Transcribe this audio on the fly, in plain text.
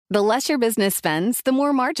The less your business spends, the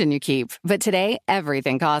more margin you keep. But today,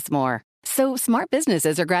 everything costs more. So smart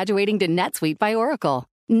businesses are graduating to NetSuite by Oracle.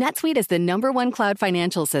 NetSuite is the #1 cloud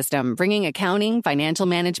financial system, bringing accounting, financial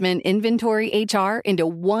management, inventory, HR into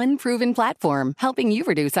one proven platform, helping you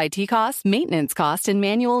reduce IT costs, maintenance costs, and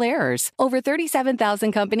manual errors. Over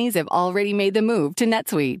 37,000 companies have already made the move to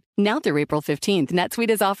NetSuite. Now through April 15th, NetSuite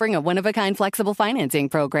is offering a one-of-a-kind flexible financing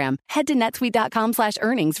program. Head to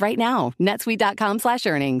netsuite.com/earnings right now.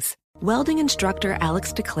 netsuite.com/earnings. Welding instructor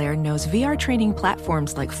Alex DeClaire knows VR training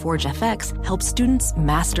platforms like Forge FX help students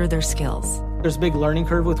master their skills. There's a big learning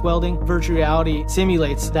curve with welding. Virtual reality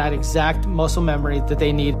simulates that exact muscle memory that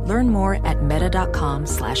they need. Learn more at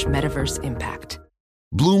meta.com/metaverse impact.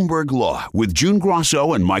 Bloomberg Law with June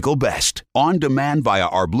Grosso and Michael Best. On demand via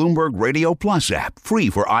our Bloomberg Radio Plus app. Free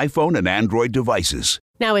for iPhone and Android devices.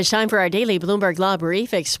 Now it's time for our daily Bloomberg Law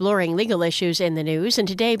Brief, exploring legal issues in the news. And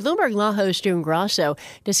today, Bloomberg Law host June Grosso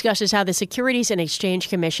discusses how the Securities and Exchange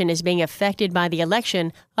Commission is being affected by the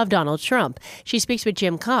election of Donald Trump. She speaks with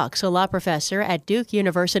Jim Cox, a law professor at Duke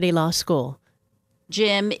University Law School.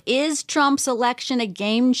 Jim, is Trump's election a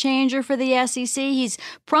game changer for the SEC? He's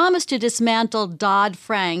promised to dismantle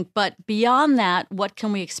Dodd-Frank, but beyond that, what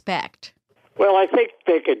can we expect? Well, I think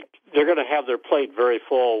they're going to have their plate very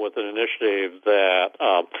full with an initiative that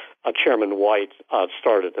Chairman White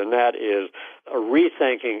started, and that is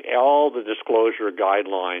rethinking all the disclosure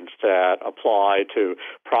guidelines that apply to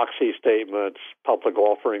proxy statements, public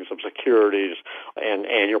offerings of securities, and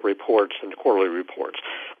annual reports and quarterly reports.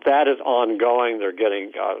 That is ongoing. They're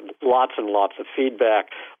getting lots and lots of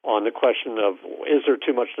feedback on the question of, is there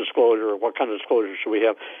too much disclosure? What kind of disclosure should we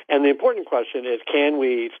have? And the important question is, can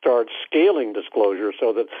we start scaling disclosure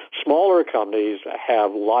so that smaller companies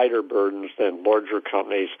have lighter burdens than larger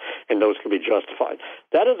companies, and those can be justified?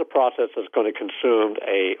 That is a process that's going to consume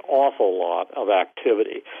an awful lot of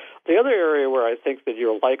activity. The other area where I think that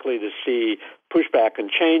you're likely to see pushback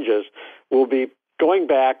and changes will be going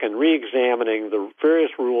back and re-examining the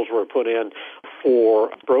various rules were put in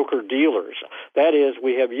for broker-dealers. That is,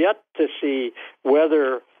 we have yet to see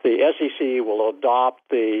whether the SEC will adopt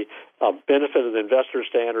the benefit of the investor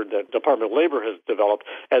standard that Department of Labor has developed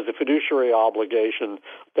as a fiduciary obligation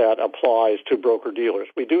that applies to broker-dealers.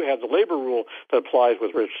 We do have the labor rule that applies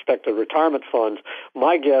with respect to retirement funds.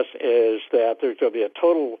 My guess is that there's going to be a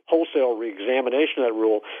total wholesale reexamination of that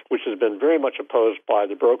rule, which has been very much opposed by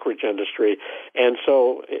the brokerage industry. And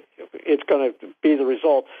so it's going to be the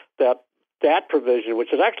result that that provision,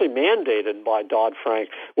 which is actually mandated by Dodd-Frank,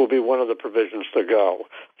 will be one of the provisions to go.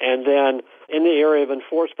 And then in the area of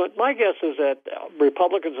enforcement, my guess is that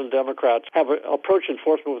Republicans and Democrats have approached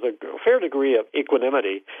enforcement with a fair degree of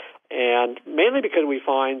equanimity, and mainly because we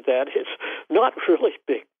find that it's not really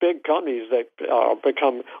big companies that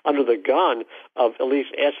become under the gun of at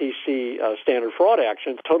least SEC standard fraud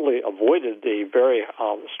actions, totally avoided the very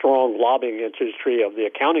strong lobbying industry of the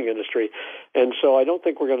accounting industry. And so I don't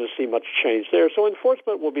think we're going to see much change there. So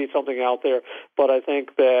enforcement will be something out there, but I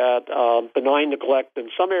think that benign neglect in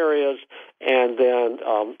some areas, and then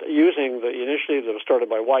using the initiative that was started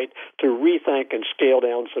by White to rethink and scale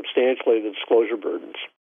down substantially the disclosure burdens.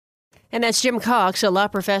 And that's Jim Cox, a law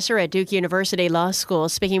professor at Duke University Law School,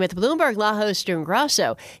 speaking with Bloomberg Law host June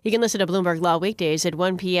Grosso. You can listen to Bloomberg Law weekdays at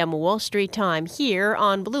 1 p.m. Wall Street time here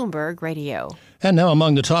on Bloomberg Radio. And now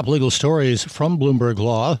among the top legal stories from Bloomberg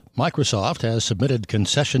Law, Microsoft has submitted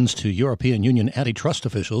concessions to European Union antitrust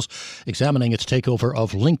officials examining its takeover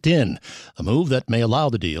of LinkedIn, a move that may allow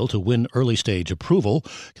the deal to win early-stage approval.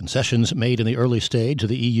 Concessions made in the early stage of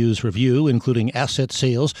the EU's review, including asset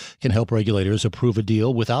sales, can help regulators approve a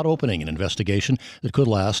deal without opening an investigation that could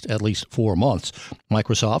last at least 4 months.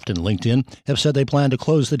 Microsoft and LinkedIn have said they plan to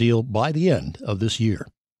close the deal by the end of this year.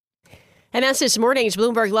 And that's this morning's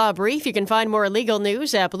Bloomberg Law Brief. You can find more legal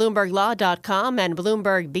news at BloombergLaw.com and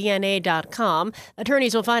BloombergBNA.com.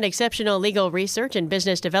 Attorneys will find exceptional legal research and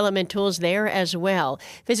business development tools there as well.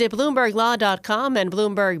 Visit BloombergLaw.com and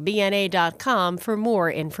BloombergBNA.com for more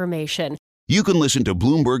information. You can listen to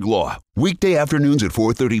Bloomberg Law weekday afternoons at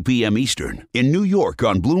 4:30 p.m. Eastern. In New York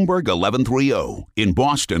on Bloomberg 1130. In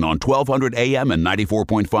Boston on 1200 a.m. and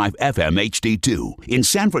 94.5 FM HD2. In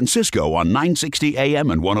San Francisco on 960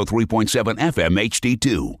 a.m. and 103.7 FM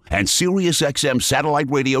HD2. And Sirius XM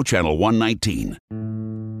Satellite Radio Channel 119.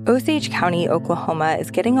 Osage County, Oklahoma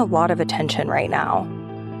is getting a lot of attention right now.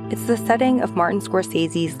 It's the setting of Martin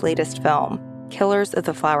Scorsese's latest film, Killers of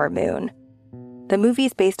the Flower Moon. The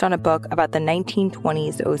movie's based on a book about the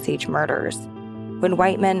 1920s Osage murders, when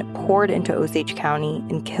white men poured into Osage County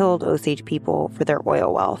and killed Osage people for their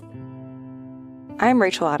oil wealth. I'm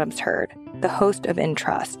Rachel Adams Hurd, the host of In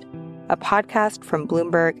Trust, a podcast from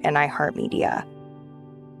Bloomberg and iHeartMedia.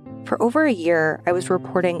 For over a year, I was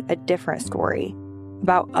reporting a different story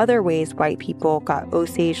about other ways white people got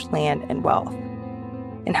Osage land and wealth,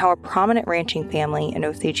 and how a prominent ranching family in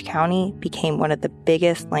Osage County became one of the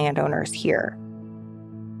biggest landowners here.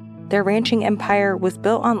 Their ranching empire was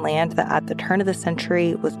built on land that at the turn of the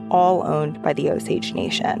century was all owned by the Osage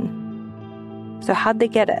Nation. So how'd they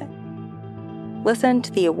get it? Listen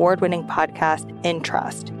to the award-winning podcast In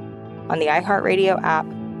Trust on the iHeartRadio app,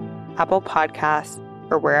 Apple Podcasts,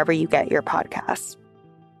 or wherever you get your podcasts.